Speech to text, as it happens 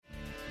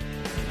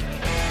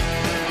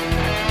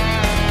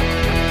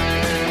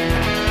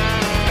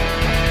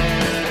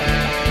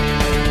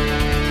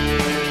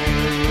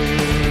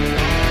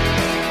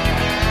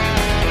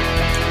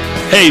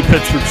Hey,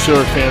 Pittsburgh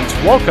Steelers fans,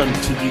 welcome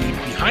to the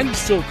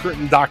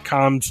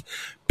BehindTheSteelCurtain.com's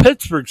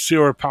Pittsburgh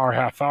Steelers Power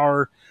Half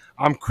Hour.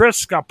 I'm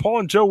Chris, got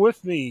Paul and Joe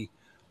with me.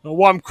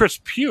 Well, I'm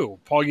Chris Pugh,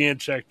 Paul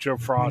Yanchek, Joe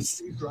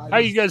Frost. How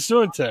you guys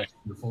doing today?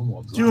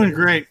 Doing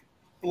great.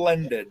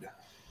 Blended.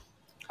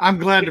 I'm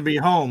glad to be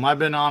home. I've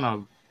been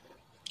on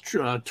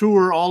a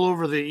tour all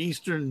over the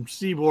eastern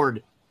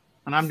seaboard,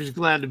 and I'm just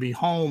glad to be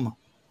home.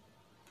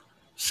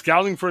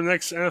 Scouting for the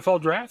next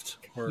NFL draft?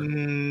 Or?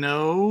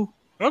 No.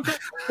 Okay.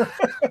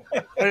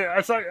 Hey,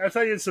 I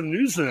thought you had some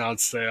news to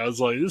announce today. I was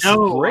like, this is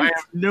great. I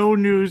have no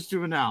news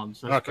to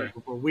announce. I okay.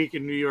 spent a week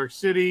in New York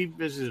City,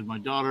 visited my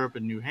daughter up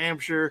in New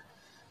Hampshire,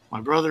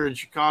 my brother in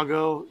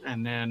Chicago,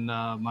 and then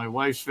my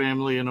wife's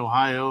family in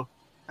Ohio,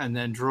 and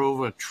then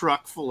drove a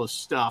truck full of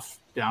stuff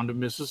down to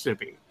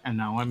Mississippi, and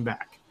now I'm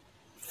back.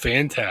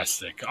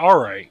 Fantastic. All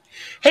right.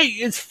 Hey,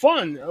 it's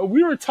fun.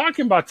 We were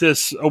talking about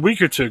this a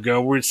week or two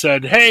ago. We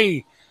said,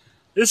 hey,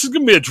 this is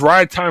going to be a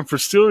dry time for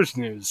Steelers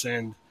news,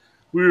 and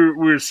we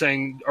were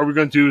saying, are we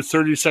going to do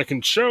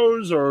 30-second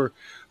shows, or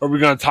are we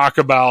going to talk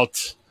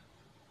about,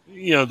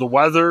 the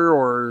weather,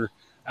 or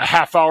a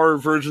half-hour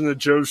version of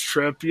Joe's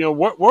trip?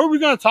 What are we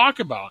going to talk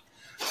about?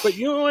 But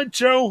you know what,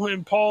 Joe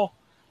and Paul?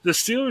 The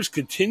Steelers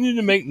continue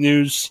to make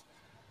news,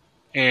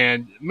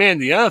 and, man,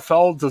 the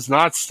NFL does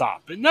not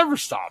stop. It never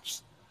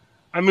stops.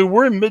 I mean,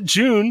 we're in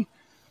mid-June.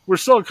 We're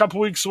still a couple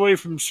weeks away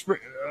from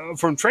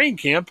training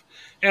camp,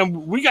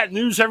 and we got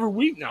news every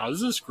week now. Is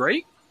this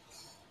great?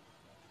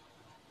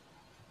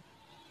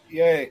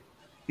 Yay.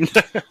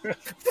 But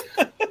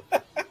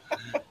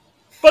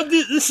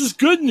this is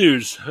good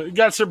news. We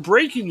got some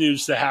breaking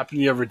news that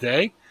happened the other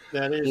day.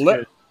 That is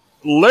good.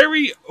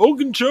 Larry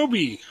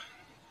Ogunjobi. I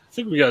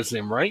think we got his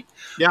name right.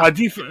 Yeah.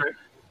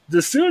 The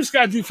Steelers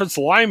got a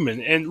defensive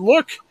lineman. And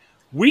look,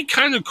 we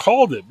kind of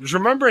called it. Because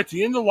remember, at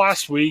the end of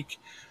last week,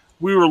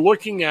 we were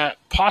looking at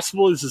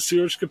possibilities the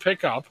Steelers could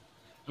pick up.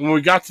 And when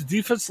we got to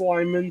defensive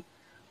lineman,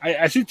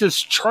 I think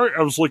this chart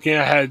I was looking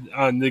at had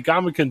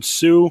Ndamukong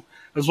Suh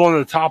as one of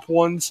the top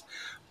ones.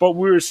 But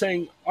we were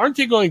saying, aren't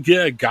they going to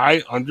get a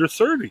guy under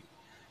 30?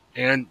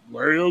 And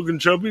Larry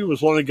Ogunjobi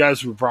was one of the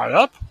guys we brought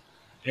up.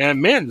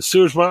 And, man, the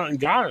Steelers went out and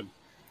got him.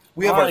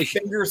 We have our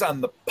fingers on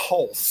the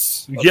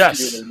pulse of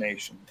yes, the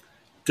Nation.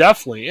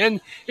 Definitely.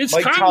 And it's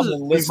Mike kind of...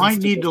 We might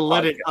need to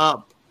let it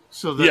up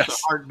so that yes, the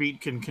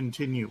heartbeat can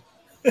continue.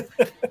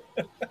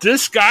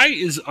 This guy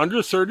is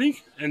under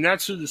 30, and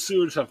that's who the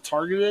Steelers have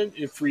targeted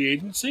in free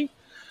agency.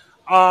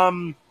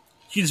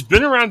 He's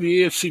been around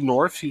the AFC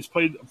North. He's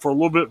played for a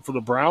little bit for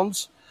the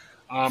Browns.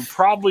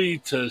 Probably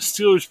to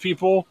Steelers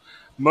people,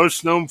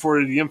 most known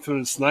for the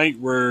infamous night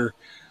where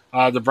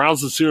the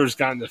Browns and Steelers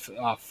got in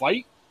a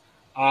fight.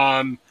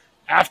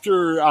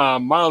 After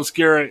Myles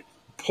Garrett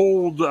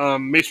pulled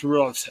Mason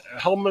Rudolph's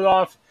helmet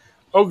off,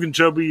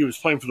 Ogunjobi, who was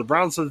playing for the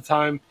Browns at the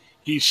time,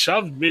 he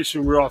shoved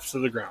Mason Rudolph to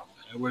the ground,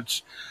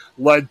 which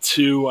led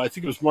to, I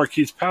think it was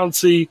Marquise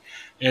Pouncey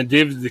and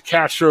David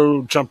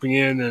DeCastro jumping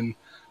in, and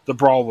the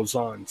brawl was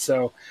on.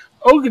 So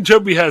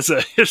Ogunjobi has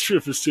a history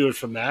of the Steelers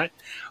from that.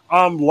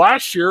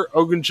 Last year,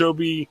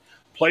 Ogunjobi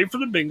played for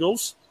the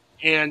Bengals,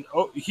 and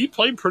he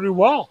played pretty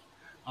well.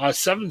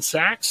 7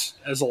 sacks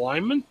as a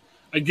lineman.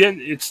 Again,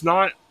 it's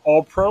not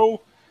all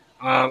pro.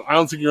 I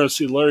don't think you're going to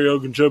see Larry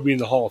Ogunjobi in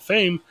the Hall of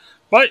Fame,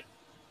 but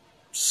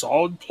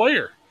solid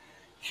player.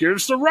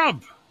 Here's the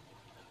rub.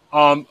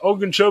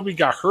 Ogunjobi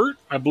got hurt.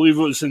 I believe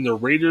it was in the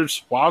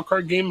Raiders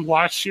wildcard game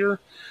last year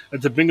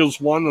that the Bengals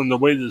won on the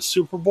way to the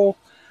Super Bowl.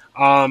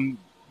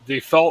 They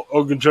felt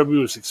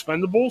Ogunjobi was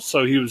expendable,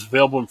 so he was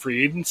available in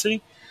free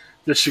agency.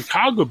 The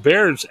Chicago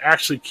Bears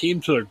actually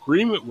came to an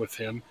agreement with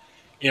him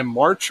in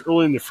March,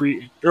 early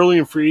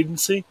in free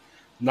agency.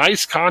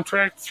 Nice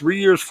contract, 3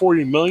 years,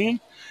 $40 million.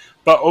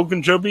 But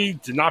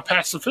Ogunjobi did not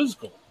pass the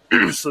physical,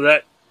 so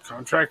that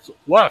contract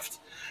left.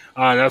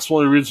 And that's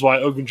one of the reasons why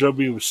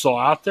Ogunjobi was still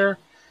out there.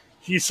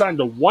 He signed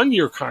a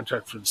 1-year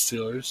contract for the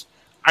Steelers.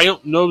 I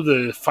don't know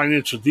the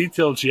financial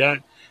details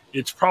yet.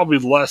 It's probably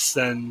less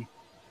than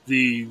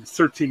the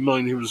 $13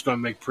 million he was going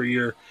to make per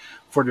year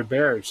for the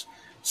Bears.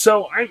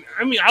 So, I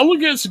mean, I look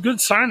at it as a good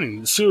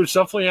signing. The Steelers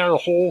definitely had a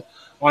hole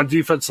on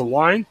defensive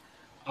line.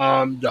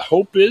 The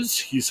hope is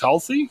he's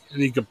healthy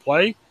and he can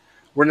play.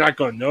 We're not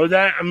going to know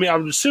that. I mean, I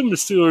would assume the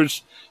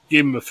Steelers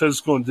gave him a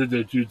physical and did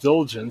their due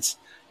diligence.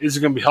 Is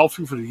he going to be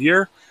healthy for the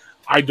year?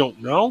 I don't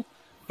know.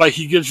 But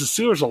he gives the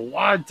Steelers a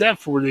lot of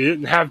depth where they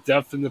didn't have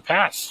depth in the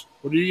past.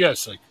 What do you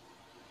guys think?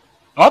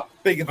 Up?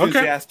 Big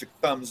enthusiastic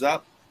thumbs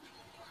up.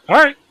 All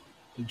right.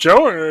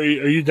 Joe, are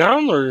you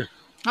down? Or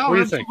what do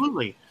you think?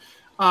 Absolutely.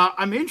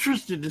 I'm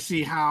interested to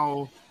see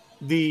how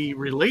the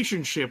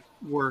relationship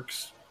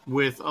works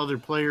with other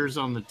players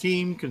on the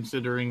team,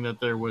 considering that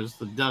there was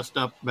the dust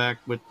up back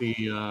with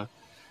the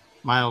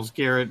Myles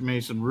Garrett,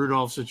 Mason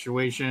Rudolph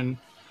situation.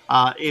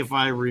 If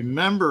I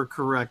remember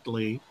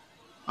correctly,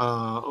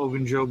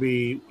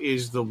 Ogunjobi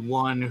is the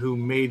one who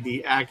made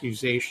the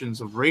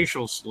accusations of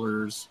racial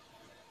slurs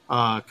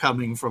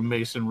coming from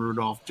Mason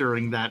Rudolph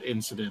during that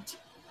incident.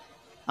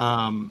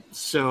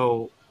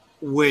 So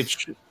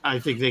which I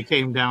think they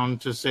came down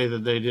to say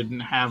that they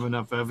didn't have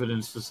enough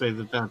evidence to say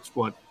that that's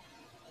what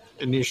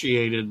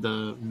initiated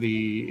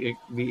the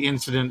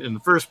incident in the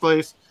first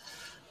place.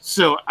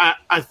 So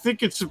I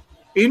think it's an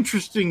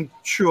interesting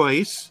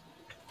choice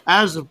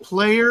as a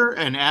player,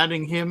 and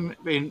adding him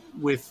in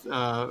with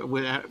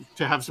to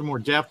have some more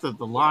depth at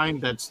the line.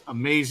 That's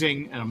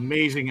amazing, an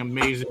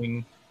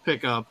amazing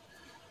pickup.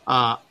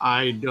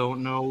 I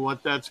don't know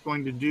what that's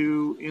going to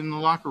do in the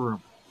locker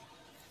room.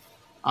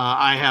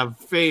 I have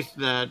faith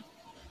that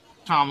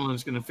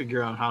Tomlin's going to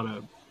figure out how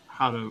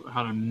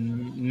to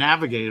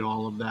navigate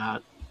all of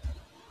that.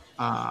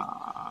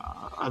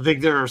 I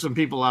think there are some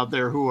people out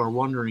there who are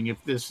wondering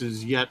if this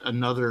is yet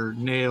another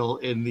nail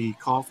in the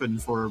coffin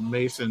for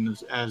Mason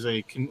as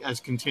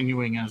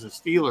continuing as a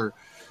Steeler.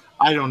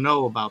 I don't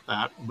know about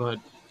that, but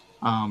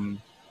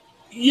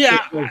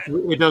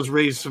it does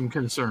raise some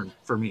concern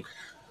for me.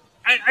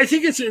 I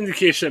think it's an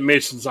indication that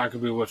Mason's not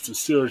going to be with the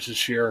Steelers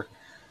this year.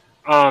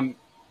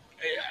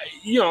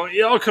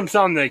 It all comes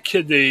down to that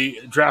kid they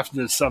drafted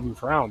in the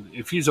 7th round.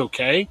 If he's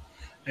okay,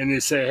 and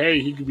they say, hey,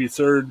 he could be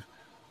third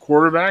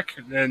quarterback,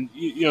 then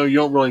you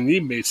don't really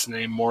need Mason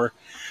anymore.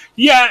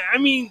 Yeah, I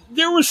mean,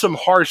 there was some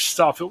harsh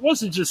stuff. It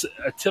wasn't just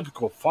a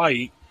typical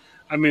fight.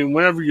 I mean,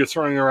 whenever you're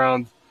throwing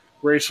around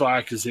racial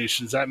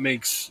accusations, that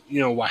makes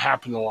what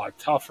happened a lot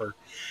tougher.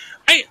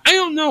 I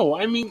don't know.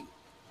 I mean,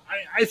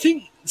 I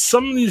think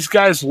some of these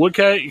guys look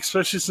at it,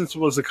 especially since it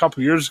was a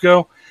couple years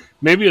ago,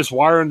 maybe it's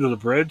water under the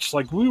bridge.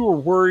 Like, we were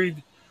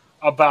worried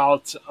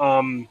about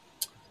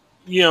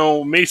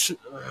Mason,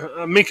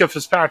 Minka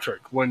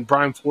Fitzpatrick, when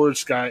Brian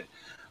Flores got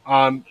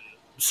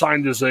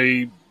signed as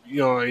a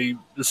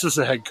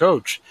assistant head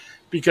coach,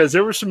 because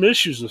there were some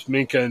issues with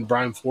Minka and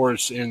Brian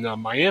Flores in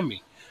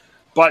Miami.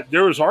 But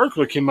there was an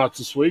article that came out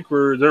this week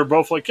where they're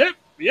both like, hey,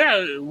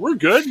 yeah, we're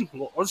good.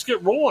 Let's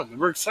get rolling.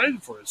 We're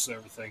excited for this and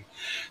everything.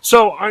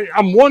 So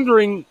I'm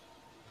wondering,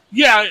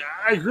 yeah,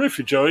 I agree with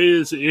you, Joe. It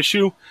is an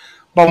issue,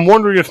 but I'm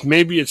wondering if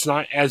maybe it's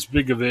not as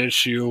big of an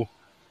issue.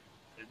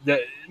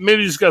 That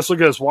maybe these guys look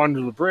at it as water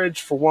under the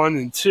bridge, for one,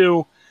 and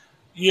two,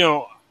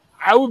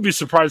 I would be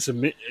surprised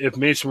if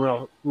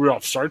Mason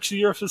Rudolph starts the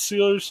year for the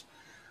Steelers.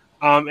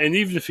 And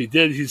even if he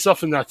did, he's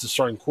definitely not the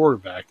starting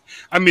quarterback.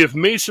 I mean, if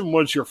Mason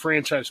was your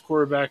franchise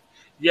quarterback,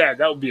 yeah,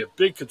 that would be a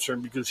big concern,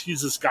 because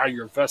he's this guy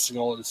you're investing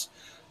all this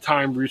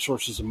time,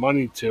 resources, and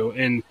money to.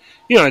 And,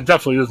 it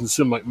definitely doesn't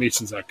seem like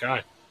Mason's that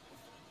guy.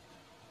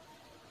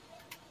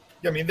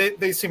 Yeah, I mean,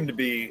 they seem to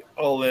be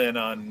all in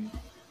on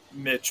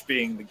Mitch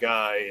being the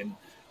guy and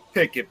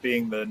Pickett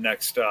being the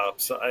next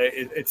up. So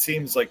it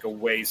seems like a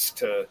waste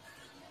to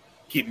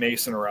keep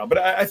Mason around. But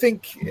I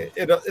think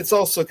it's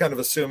also kind of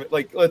assuming,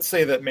 like, let's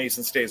say that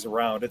Mason stays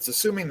around. It's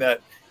assuming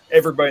that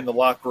everybody in the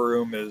locker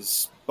room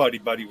is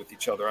buddy-buddy with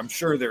each other. I'm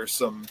sure there's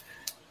some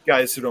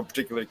guys who don't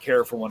particularly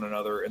care for one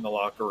another in the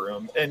locker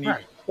room. And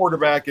right.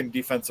 Quarterback and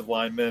defensive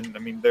linemen, I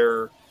mean,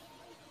 their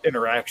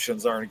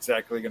interactions aren't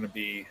exactly going to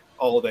be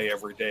all day,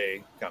 every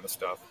day kind of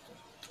stuff.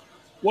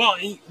 Well,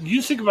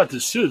 you think about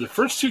this, too. The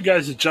first two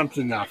guys that jumped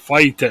in that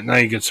fight that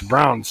night against the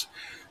Browns,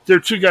 they're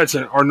two guys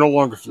that are no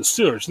longer for the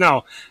Steelers.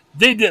 Now,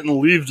 they didn't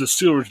leave the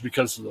Steelers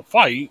because of the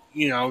fight.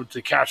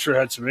 To Castro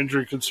had some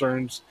injury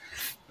concerns.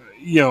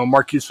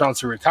 Marquise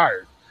Pouncey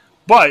retired.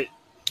 But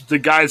the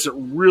guys that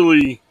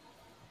really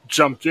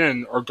jumped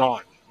in are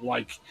gone.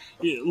 Like,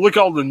 look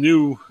at all the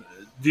new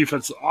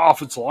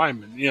offensive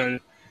linemen.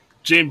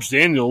 James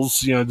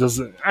Daniels,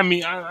 doesn't. I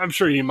mean, I'm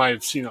sure he might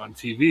have seen it on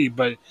TV,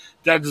 but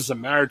that doesn't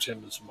matter to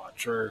him as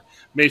much. Or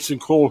Mason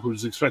Cole,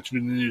 who's expected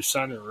to be the new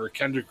center, or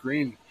Kendrick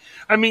Green.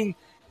 I mean,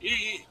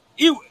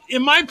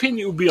 in my opinion,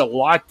 it would be a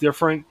lot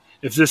different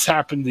if this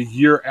happened the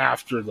year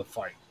after the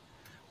fight.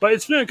 But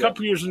it's been a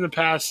couple years in the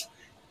past.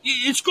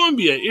 It's going to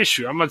be an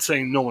issue. I'm not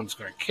saying no one's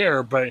going to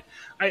care, but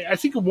I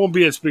think it won't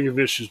be as big of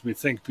an issue as we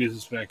think, because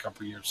it's been a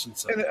couple years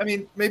since then. And, I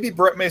mean, maybe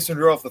Brett Mason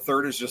Rudolph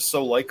III is just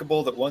so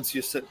likable that once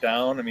you sit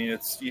down, I mean,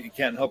 you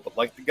can't help but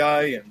like the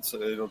guy, and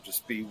so it'll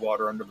just be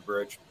water under the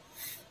bridge.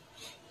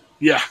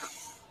 Yeah.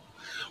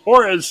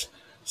 Or as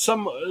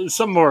some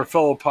of our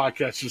fellow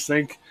podcasters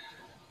think,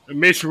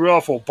 Mason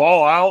Rudolph will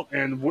ball out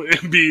and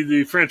be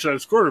the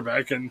franchise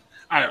quarterback, and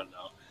I don't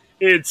know.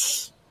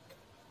 It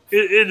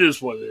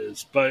is what it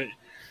is, but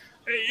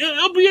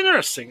it'll be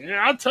interesting. And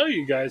I'll tell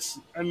you guys,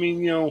 I mean,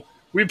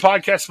 we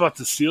podcast about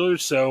the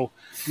Steelers, so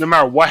no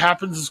matter what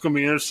happens, it's going to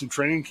be an interesting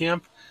training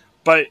camp.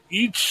 But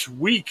each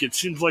week, it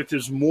seems like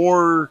there's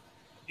more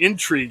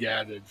intrigue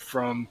added,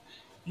 from,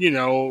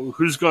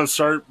 who's going to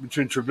start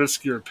between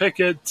Trubisky or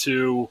Pickett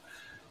to,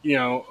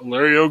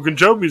 Larry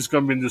Ogunjobi is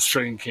going to be in this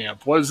training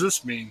camp. What does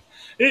this mean?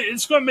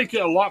 It's going to make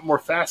it a lot more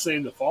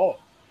fascinating to follow.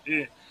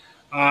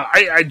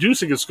 I do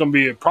think it's going to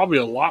be probably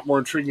a lot more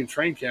intriguing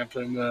training camp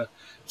than the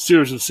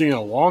Steelers have seen in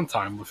a long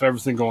time, with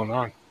everything going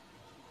on.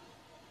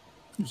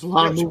 There's a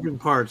lot of moving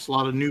parts, a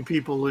lot of new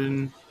people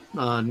in,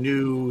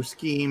 new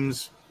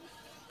schemes.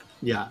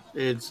 Yeah,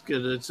 it's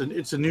good.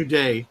 It's a new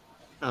day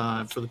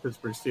for the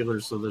Pittsburgh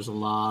Steelers, so there's a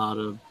lot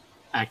of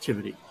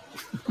activity.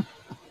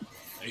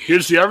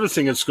 Here's the other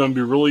thing that's going to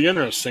be really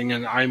interesting,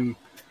 and I'm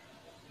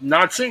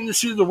not saying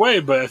this either way,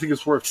 but I think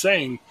it's worth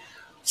saying.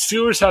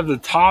 Steelers have the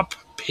top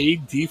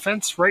paid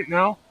defense right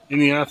now in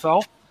the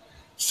NFL.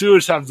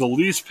 Steelers have the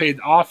least paid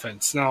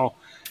offense. Now,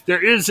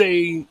 there is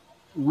a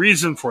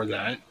reason for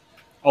that.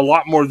 A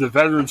lot more of the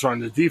veterans are on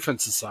the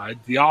defensive side.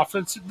 The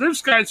offense,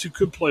 there's guys who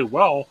could play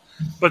well,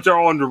 but they're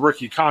all under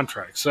rookie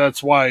contracts. So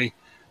that's why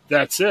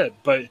that's it.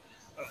 But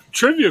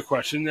trivia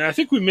question, and I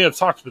think we may have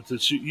talked about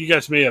this. You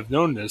guys may have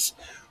known this.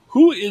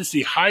 Who is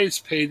the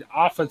highest paid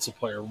offensive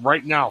player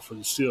right now for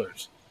the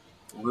Steelers?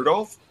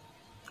 Rudolph?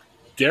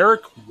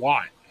 Derek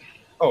Watt.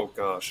 Oh,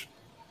 gosh.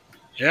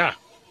 Yeah.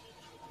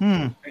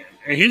 And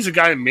he's a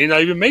guy that may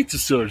not even make the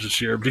Steelers this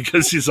year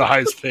because he's the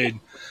highest paid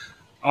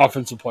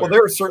offensive player. Well,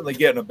 they're certainly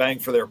getting a bang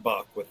for their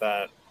buck with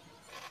that.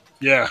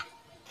 Yeah.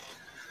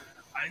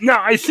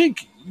 Now, I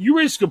think you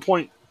raised a good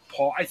point,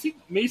 Paul. I think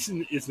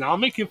Mason is now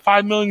making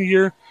 $5 million a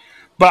year,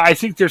 but I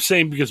think they're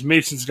saying because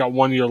Mason's got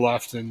 1 year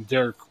left and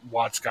Derek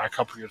Watt's got a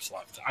couple years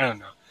left. I don't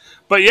know.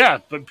 But yeah,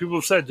 but people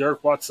have said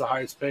Derek Watt's the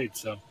highest paid,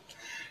 so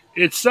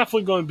it's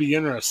definitely going to be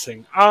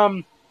interesting.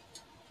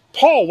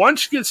 Paul, why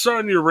don't you get started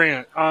on your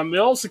rant? It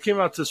also came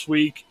out this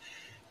week,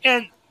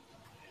 and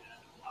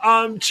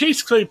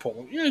Chase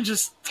Claypool,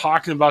 just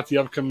talking about the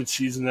upcoming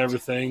season and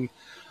everything.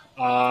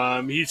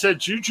 He said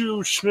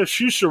Juju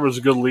Smith-Schuster was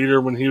a good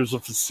leader when he was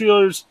with the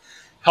Steelers,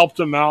 helped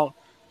him out.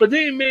 But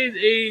then he made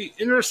a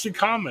interesting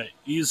comment.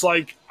 He's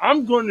like,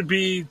 I'm going to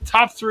be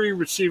top 3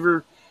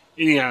 receiver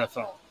in the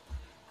NFL.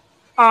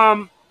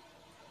 I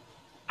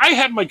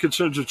have my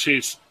concerns with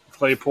Chase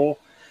Claypool.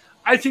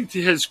 I think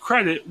to his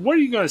credit, what are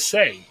you going to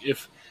say?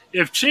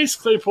 If Chase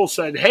Claypool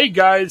said, hey,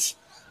 guys,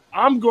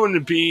 I'm going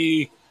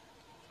to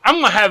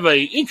have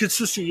an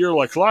inconsistent year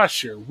like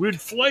last year,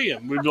 we'd flay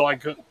him. We'd be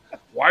like,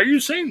 why are you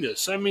saying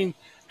this? I mean,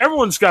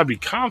 everyone's got to be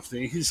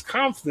confident. He's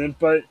confident,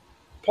 but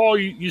Paul,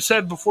 you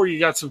said before you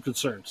got some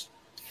concerns.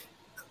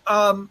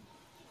 Not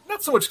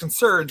so much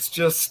concerns,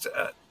 just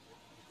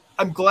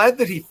I'm glad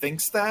that he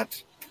thinks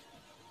that.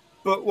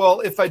 But, well,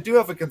 if I do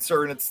have a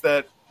concern, it's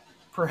that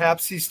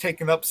perhaps he's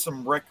taken up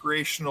some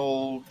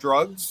recreational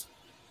drugs.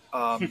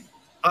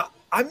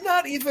 I'm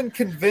not even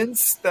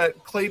convinced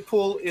that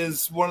Claypool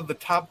is one of the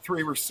top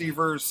 3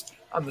 receivers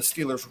on the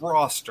Steelers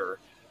roster.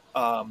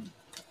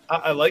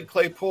 I like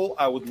Claypool.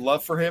 I would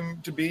love for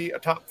him to be a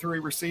top 3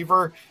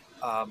 receiver.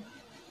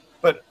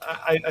 But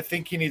I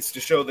think he needs to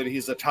show that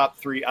he's a top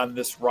 3 on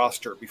this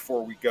roster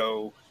before we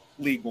go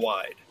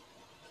league-wide.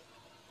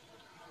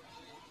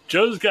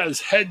 Joe's got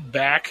his head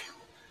back.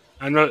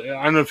 I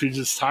don't know if he's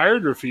just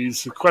tired or if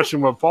he's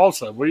questioning what Paul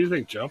said. What do you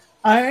think, Joe?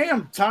 I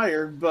am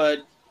tired, but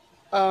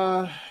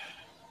a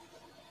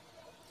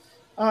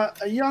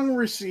young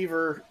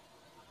receiver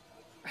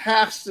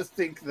has to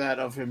think that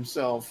of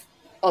himself.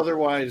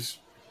 Otherwise,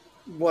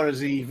 what is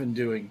he even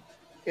doing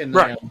in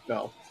the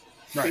NFL?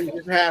 Right. He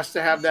just has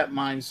to have that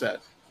mindset.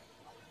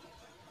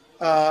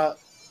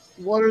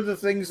 What are the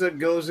things that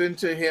goes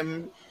into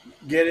him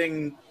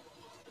getting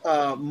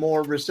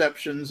more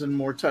receptions and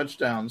more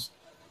touchdowns?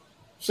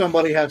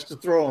 Somebody has to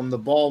throw him the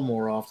ball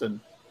more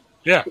often.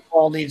 Yeah. The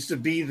ball needs to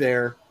be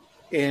there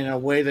in a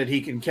way that he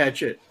can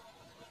catch it.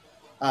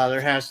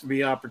 There has to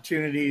be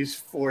opportunities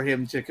for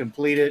him to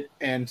complete it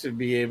and to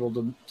be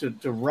able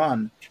to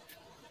run.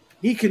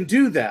 He can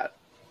do that.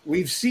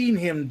 We've seen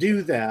him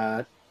do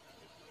that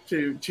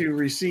to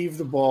receive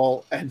the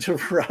ball and to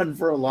run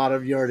for a lot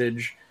of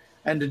yardage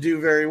and to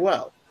do very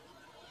well.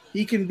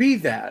 He can be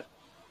that.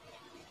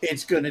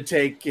 It's going to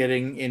take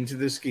getting into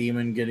the scheme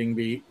and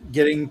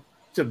getting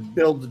to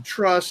build the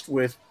trust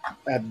with,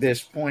 at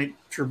this point,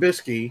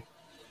 Trubisky,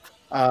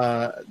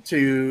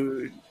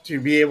 to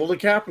be able to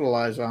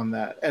capitalize on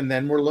that. And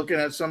then we're looking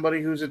at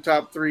somebody who's a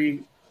top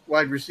 3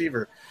 wide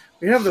receiver.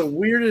 We have the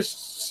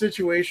weirdest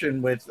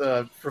situation with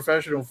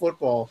professional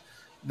football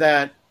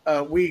that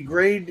we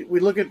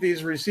look at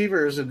these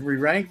receivers and we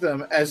rank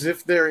them as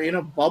if they're in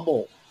a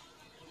bubble.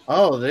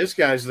 Oh, this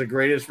guy's the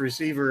greatest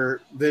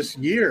receiver this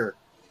year.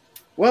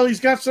 Well, he's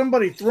got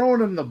somebody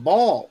throwing him the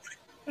ball.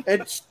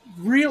 It's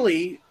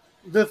really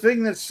the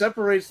thing that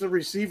separates the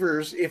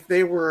receivers. If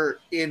they were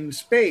in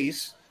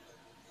space,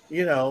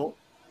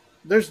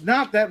 there's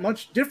not that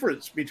much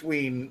difference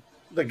between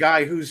the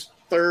guy who's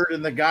 3rd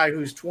and the guy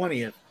who's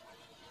 20th.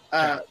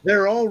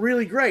 They're all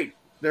really great.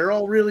 They're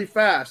all really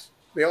fast.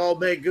 They all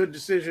make good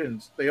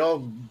decisions. They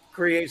all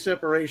create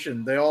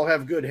separation. They all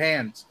have good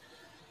hands.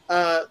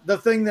 The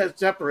thing that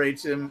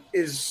separates him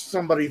is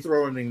somebody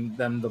throwing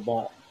them the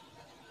ball.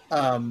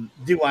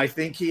 Do I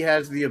think he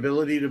has the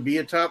ability to be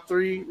a top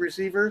 3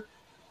 receiver?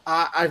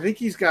 I think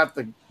he's got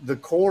the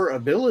core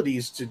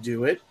abilities to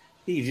do it.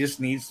 He just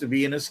needs to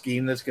be in a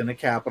scheme that's going to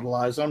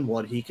capitalize on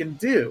what he can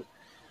do.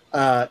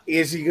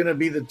 Is he going to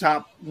be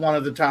one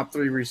of the top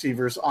 3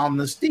 receivers on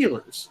the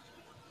Steelers?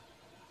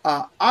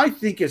 I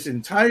think it's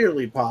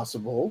entirely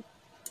possible.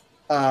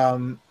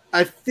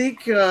 I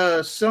think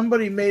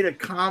somebody made a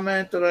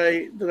comment that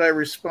I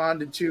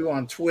responded to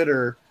on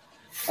Twitter,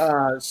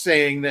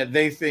 saying that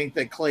they think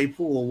that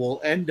Claypool will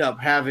end up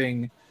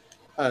having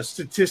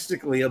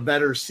statistically a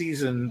better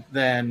season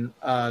than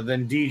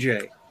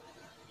DJ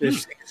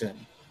this season.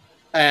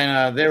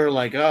 And they were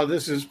like, "Oh,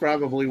 this is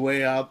probably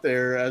way out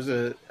there as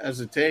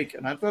a take."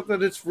 And I thought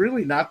that it's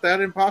really not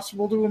that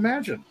impossible to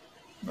imagine.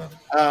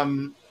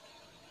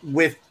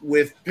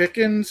 With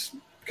Pickens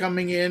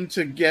coming in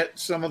to get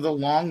some of the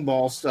long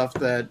ball stuff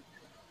that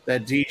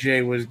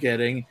DJ was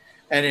getting,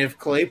 and if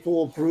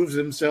Claypool proves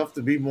himself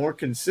to be more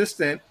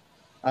consistent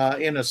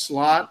in a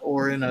slot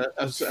or in a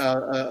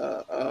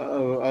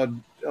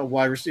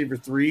wide receiver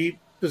 3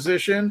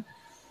 position,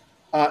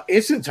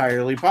 it's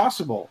entirely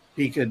possible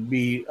he could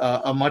be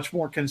a much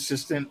more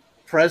consistent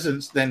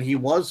presence than he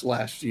was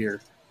last year.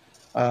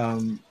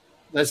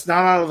 That's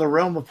not out of the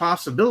realm of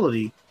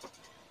possibility.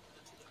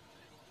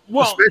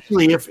 Well,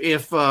 especially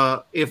if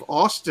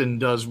Austin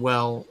does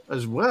well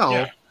as well,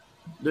 yeah.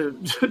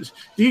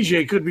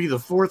 DJ could be the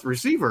 4th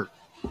receiver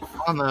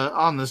on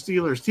the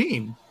Steelers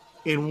team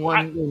in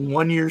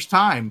one year's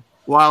time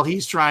while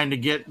he's trying to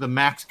get the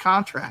max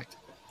contract.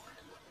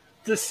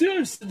 The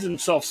Steelers did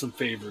themselves some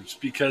favors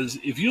because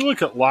if you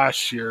look at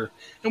last year,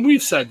 and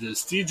we've said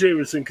this, DJ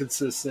was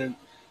inconsistent,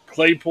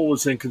 Claypool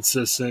was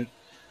inconsistent,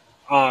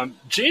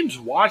 James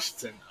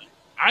Washington,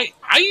 I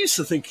used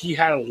to think he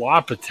had a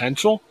lot of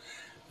potential.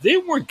 They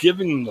weren't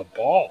giving him the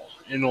ball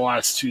in the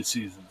last 2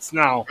 seasons.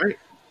 Now, right.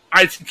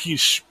 I think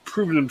he's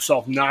proven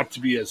himself not to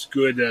be as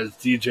good as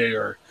DJ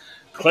or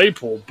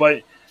Claypool,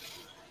 but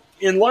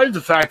in light of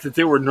the fact that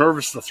they were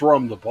nervous to throw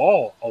him the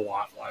ball a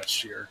lot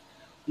last year,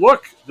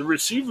 look, the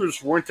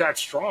receivers weren't that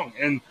strong.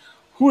 And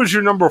who was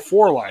your number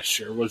 4 last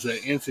year? Was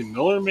it Anthony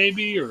Miller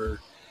maybe? Or,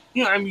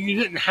 you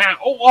didn't have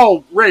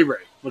 – Ray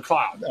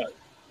McLeod.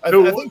 I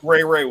think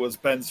Ray was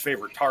Ben's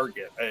favorite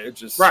target.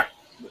 Right.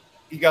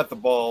 He got the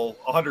ball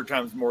 100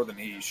 times more than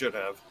he should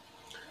have.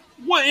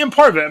 Well, and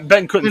part of it,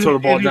 Ben couldn't throw the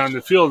ball down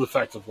the field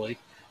effectively.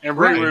 And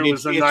Ray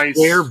was nice...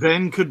 where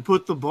Ben could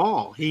put the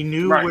ball. He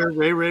knew where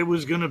Ray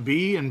was going to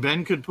be, and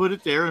Ben could put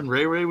it there, and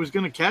Ray was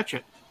going to catch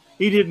it.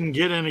 He didn't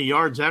get any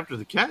yards after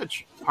the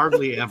catch,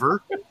 hardly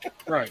ever.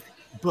 Right.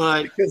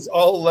 But because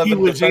all 11 he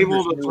was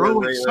able to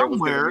throw it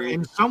somewhere,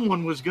 and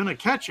someone was going to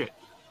catch it,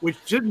 which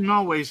didn't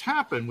always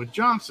happen with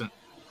Johnson.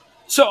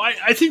 So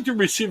I think the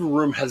receiver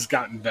room has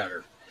gotten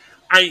better.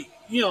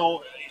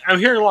 I'm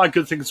hearing a lot of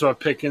good things about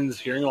Pickens,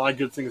 hearing a lot of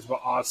good things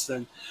about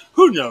Austin.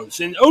 Who knows?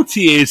 In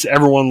OTAs,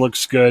 everyone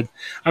looks good.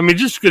 I mean,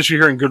 just because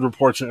you're hearing good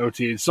reports in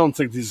OTAs, don't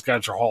think these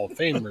guys are Hall of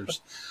Famers.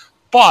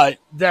 But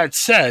that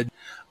said,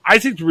 I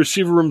think the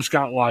receiver room's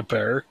gotten a lot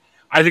better.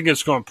 I think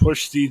it's going to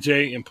push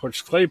DJ and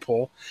push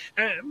Claypool.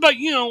 But,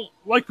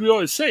 like we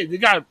always say, they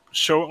got to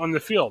show it on the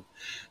field.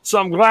 So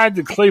I'm glad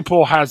that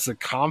Claypool has the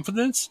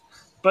confidence.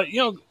 But,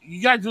 you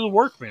got to do the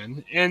work,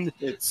 man. And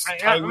it's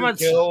Tyreek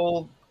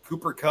Hill,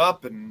 Cooper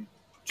Kupp, and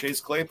Chase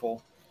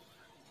Claypool.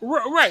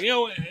 Right.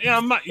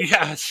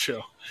 That's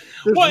true.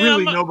 There's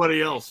really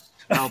nobody else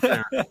out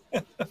there.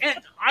 And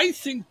I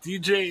think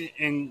DJ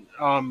and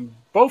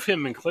both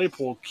him and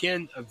Claypool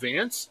can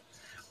advance.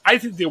 I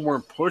think they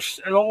weren't pushed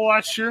at all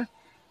last year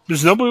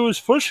because nobody was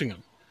pushing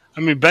them.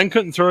 I mean, Ben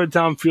couldn't throw it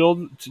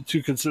downfield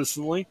too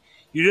consistently.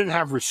 You didn't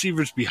have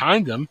receivers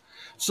behind them,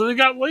 so they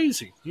got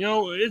lazy.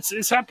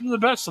 It's happened to the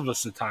best of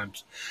us at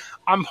times.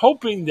 I'm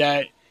hoping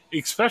that,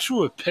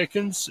 especially with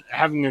Pickens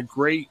having a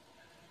great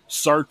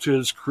start to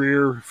his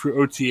career for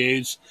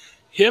OTAs,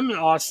 him and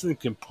Austin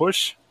can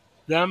push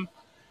them.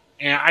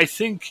 And I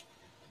think,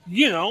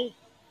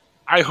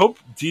 I hope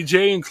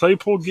DJ and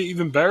Claypool get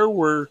even better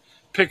where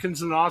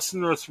Pickens and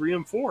Austin are 3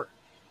 and 4.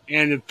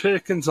 And if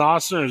Pickens and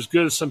Austin are as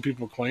good as some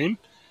people claim,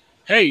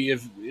 hey,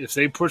 if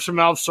they push them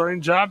out of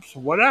starting jobs,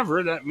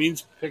 whatever, that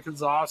means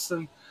Pickens and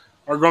Austin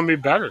are going to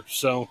be better.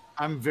 So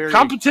I'm very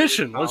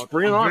competition. Let's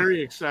bring it on. I'm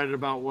very excited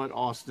about what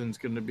Austin's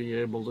going to be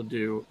able to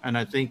do. And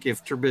I think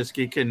if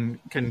Trubisky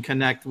can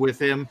connect with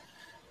him,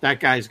 that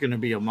guy's going to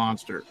be a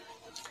monster.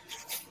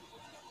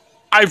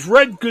 I've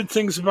read good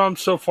things about him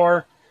so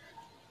far.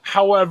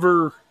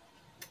 However,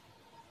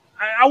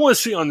 I want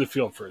to see it on the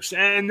field first.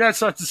 And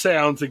that's not to say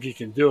I don't think he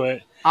can do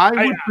it.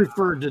 I would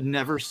prefer to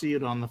never see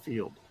it on the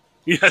field.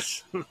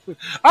 Yes.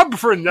 I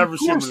prefer never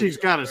see it. Of course he's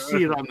got to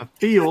see it on the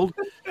field.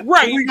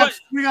 Right. We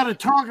got to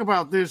talk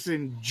about this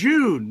in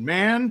June,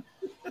 man.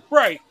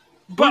 Right.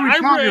 But what are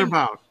we talking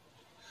about?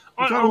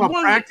 We're talking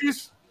about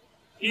practice?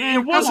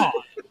 It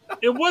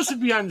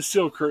wasn't behind the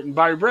steel curtain,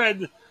 but I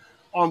read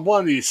on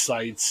one of these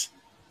sites,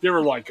 they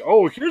were like,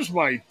 oh, here's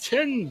my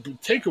 10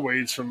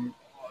 takeaways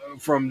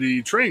from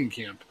the training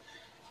camp.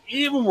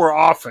 8 of them were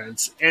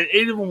offense, and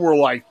 8 of them were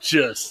like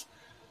just,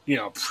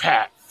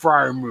 Pat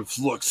Fryermuth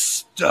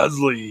looks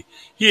studly.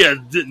 He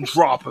didn't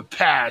drop a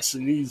pass,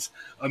 and he's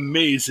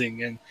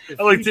amazing. And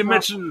like they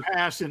mentioned,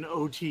 pass in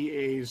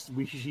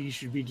OTAs, he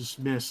should be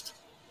dismissed.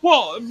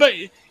 Well, but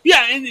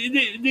yeah, and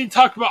they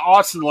talk about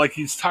Austin like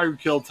he's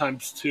Tyreek Hill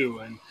times 2,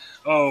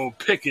 and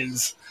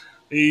Pickens,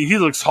 he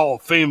looks Hall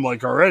of Fame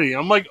like already.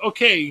 I'm like,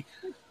 okay,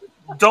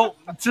 don't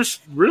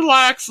just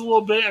relax a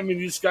little bit. I mean,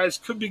 these guys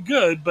could be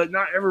good, but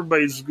not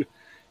everybody's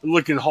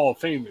looking Hall of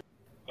Fame.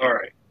 All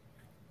right.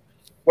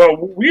 Well,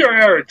 we are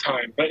out of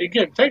time, but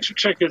again, thanks for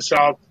checking us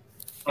out.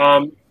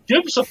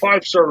 Give us a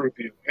 5-star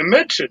review and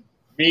mention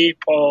me,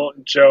 Paul,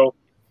 and Joe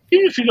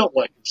Even if you don't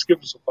like us, give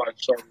us a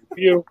 5-star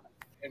review.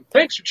 And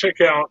thanks for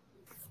checking out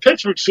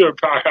Pittsburgh Steelers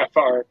Power Half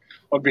Hour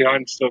on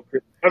Behind the Steel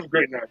Curtain. Have a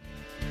great night.